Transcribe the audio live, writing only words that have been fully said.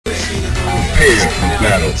prepared for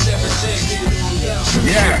battle.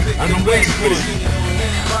 Yeah, I'm waiting for it.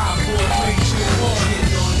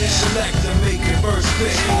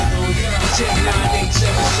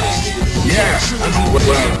 Yeah,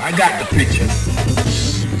 well, I got the picture.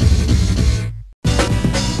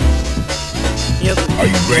 Yep. Are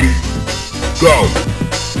you ready? Go!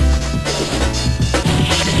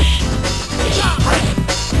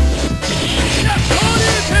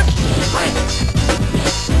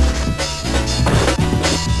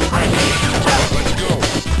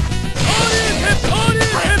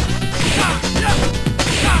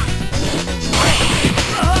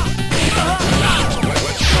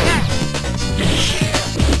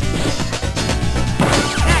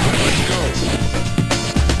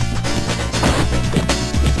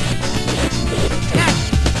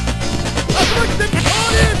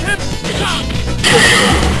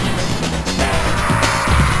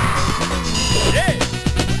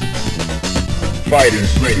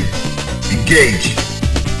 Fighters ready. Engage.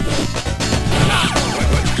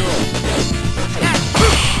 Let's go.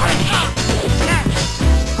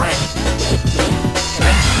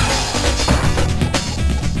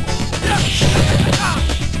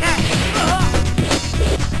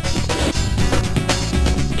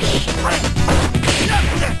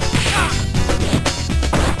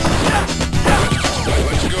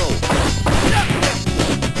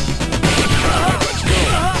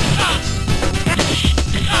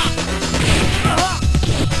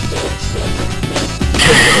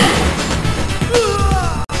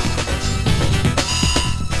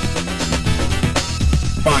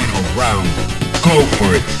 Final round. Go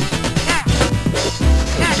for it.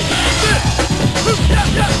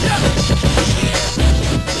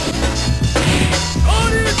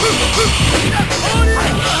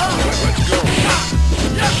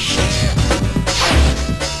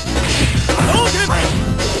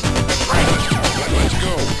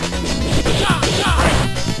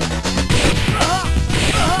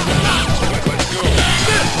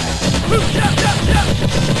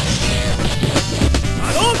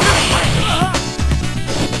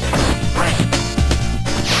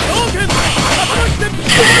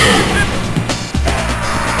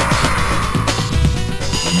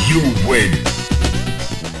 You win.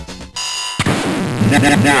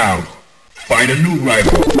 Now, find a new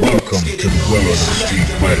rival. Welcome to the world of the street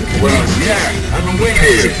fighter. Well, yeah, I've been waiting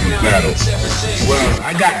here for battle. Well,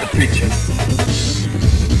 I got the picture.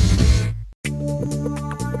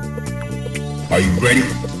 Are you ready?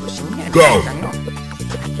 Go!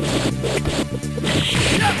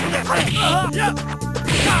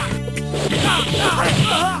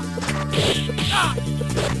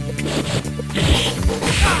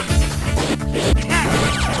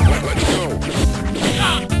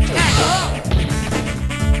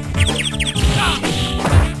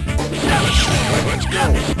 Let's go. Let's go.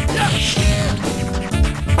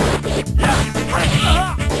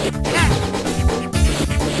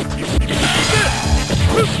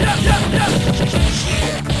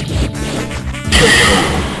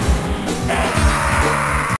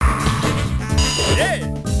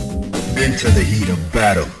 Into the heat of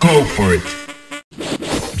battle. Go for it.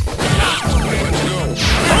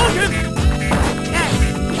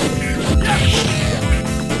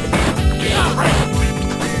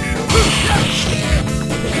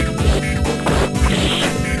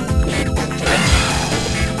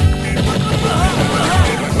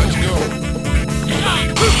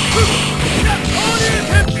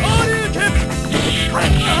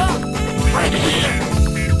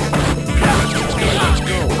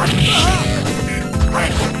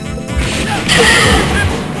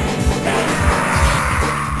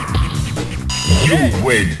 You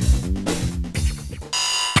win.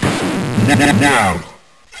 Now,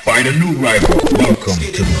 find a new rival. Welcome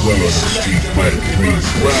to the world of the street fighter.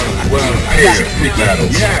 Well, I got big battle.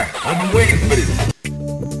 Yeah, I've been waiting for this.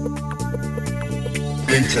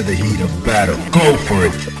 Into the heat of battle. Go for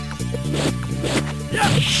it.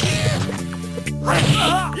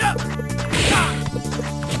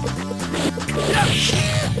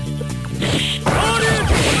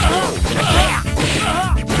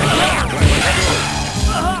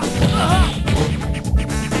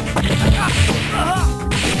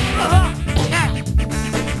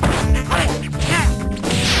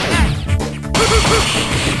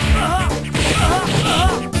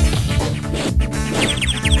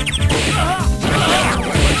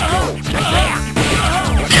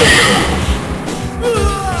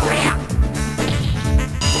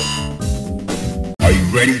 Are you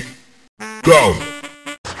ready? Go!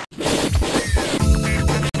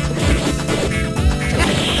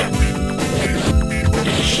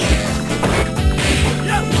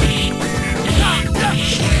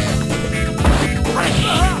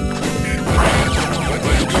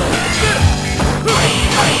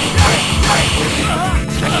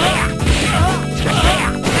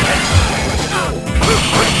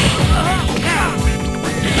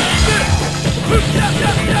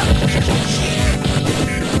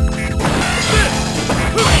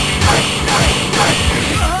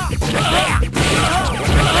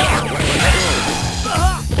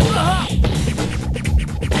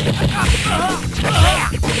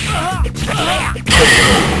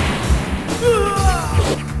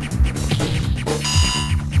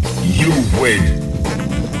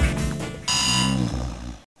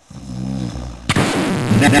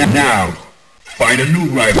 Now, find a new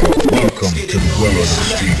rival. Welcome to the world of the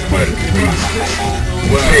Street Fighter 3.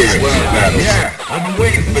 Well, yeah, I've been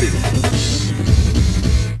waiting for this.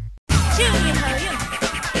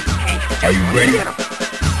 Are you ready?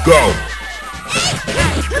 Go!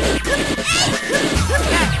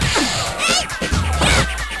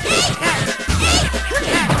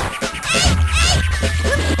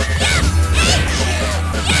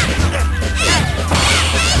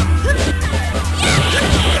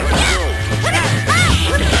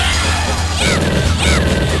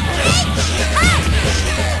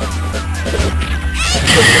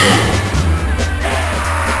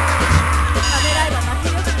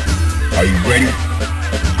 Are you ready?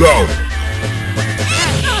 Go!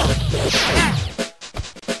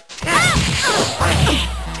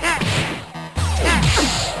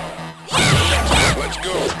 Let's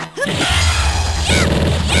go!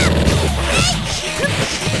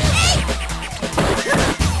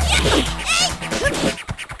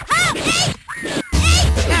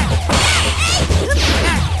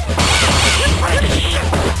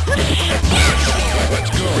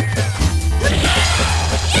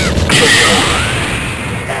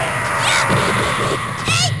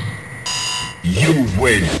 You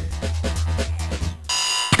win.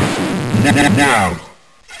 Now,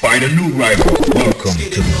 find a new rival. Welcome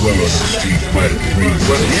to the world of the Street Fighter 3.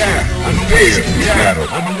 Well, yeah, I've been waiting for this battle.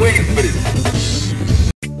 I've been waiting for this.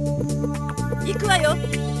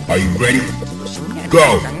 Are you ready?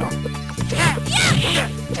 Go!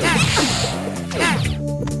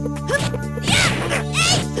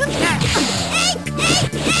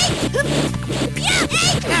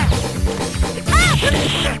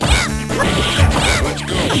 Let's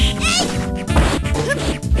go!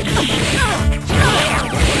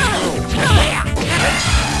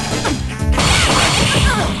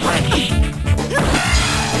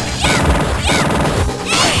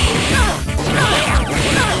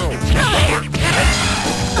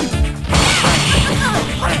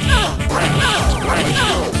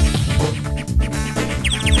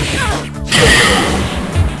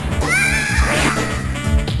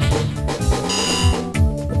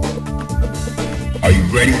 Are you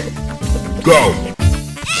ready? Go!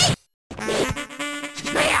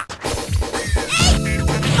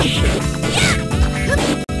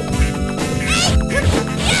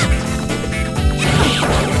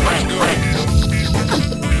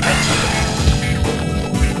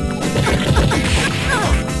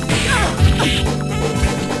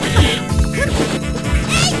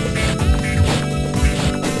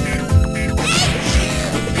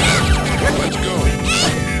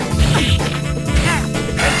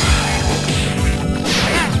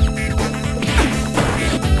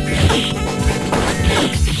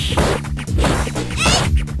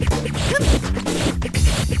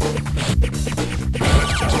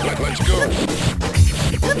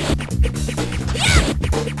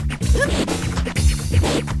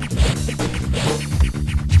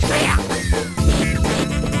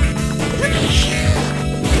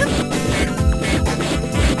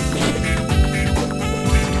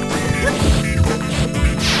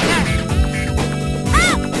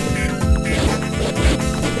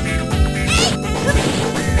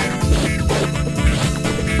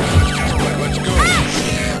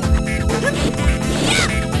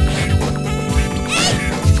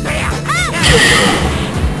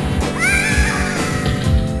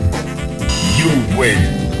 Win.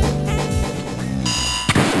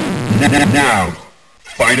 Now,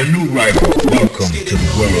 find a new rival. Welcome to the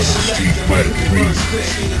world of the Street Fighter 3.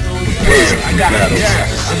 Prepare for battle.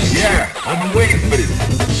 Yeah, I've been waiting for this.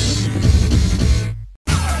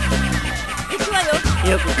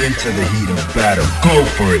 Into the heat of battle. Go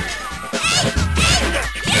for it.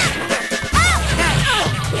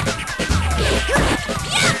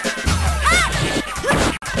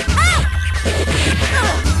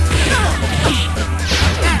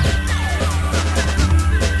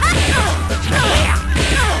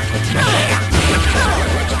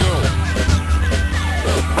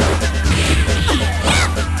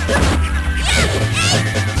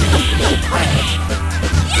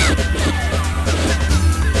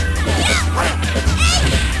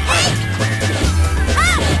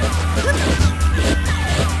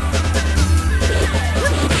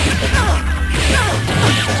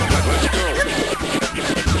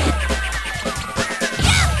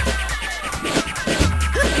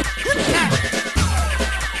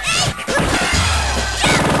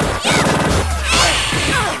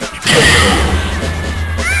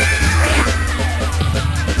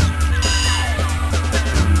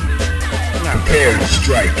 Prepare to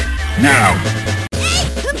strike. Now!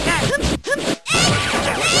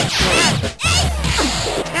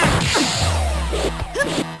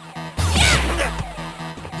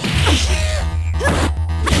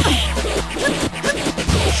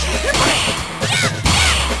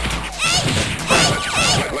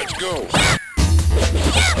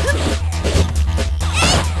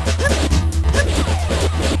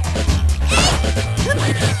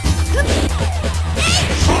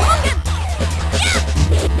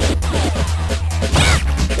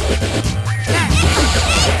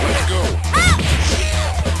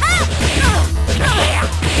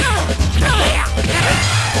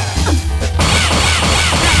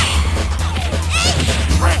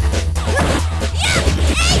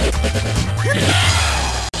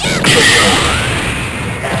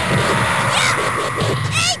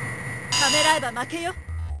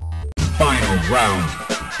 Final round.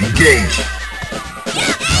 Engage.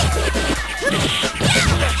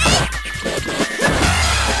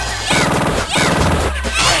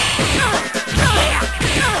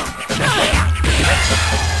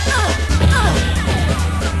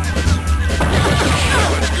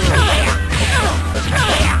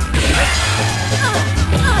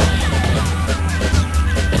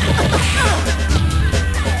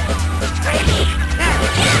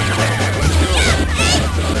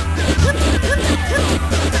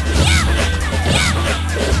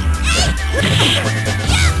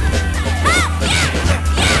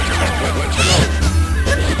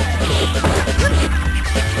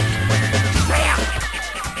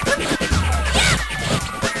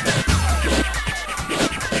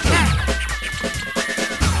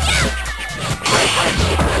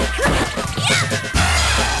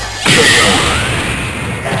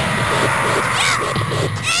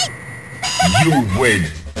 You win.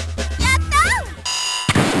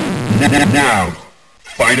 Now,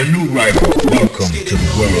 find a new rival. Welcome to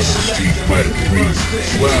the world of Street Fighter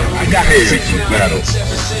 3. Well, I got a picture battle.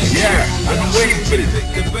 Yeah, I've been waiting for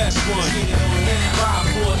this.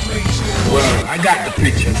 Well, I got the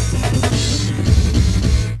picture.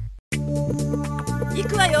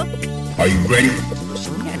 Are you ready?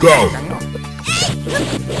 Go!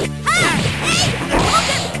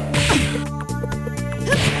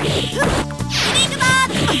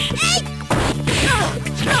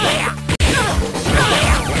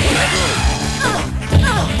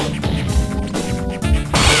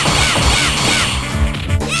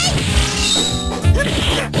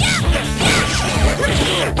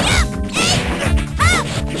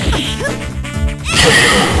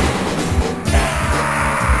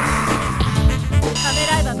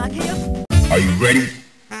 Are you ready?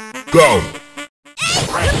 Go!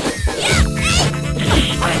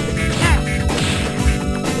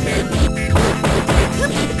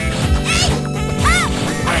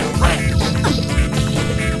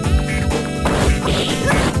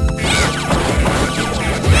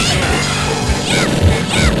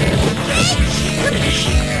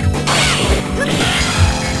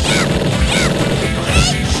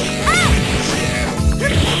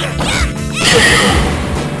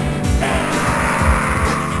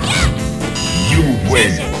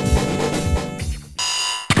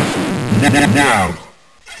 Now,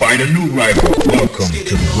 find a new rival. Welcome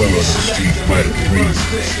to the world of Street Fighter 3.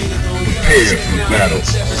 Prepare for battle.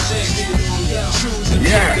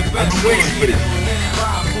 Yeah, I've been waiting for this.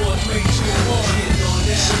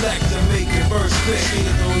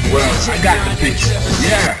 Well, I got the picture.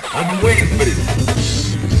 Yeah, I've been waiting for this.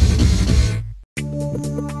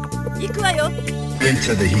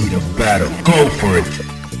 Into the heat of battle. Go for it.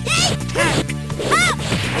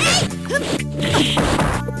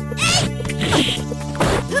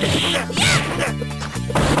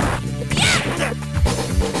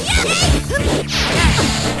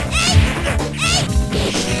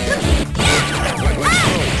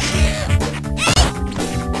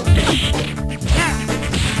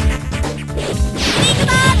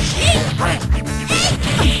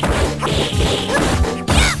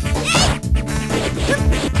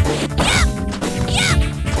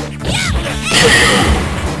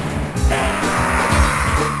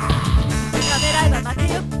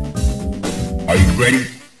 Are you ready?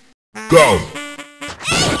 Go!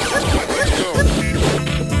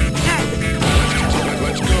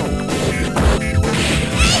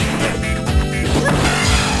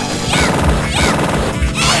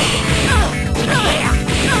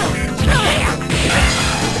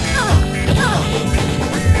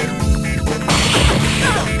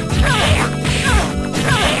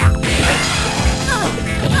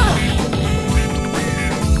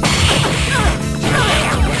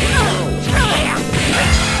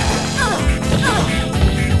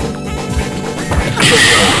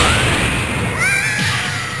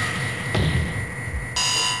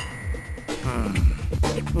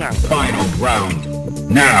 Final round.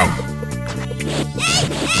 Now.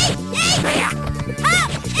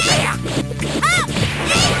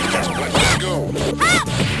 Let's go.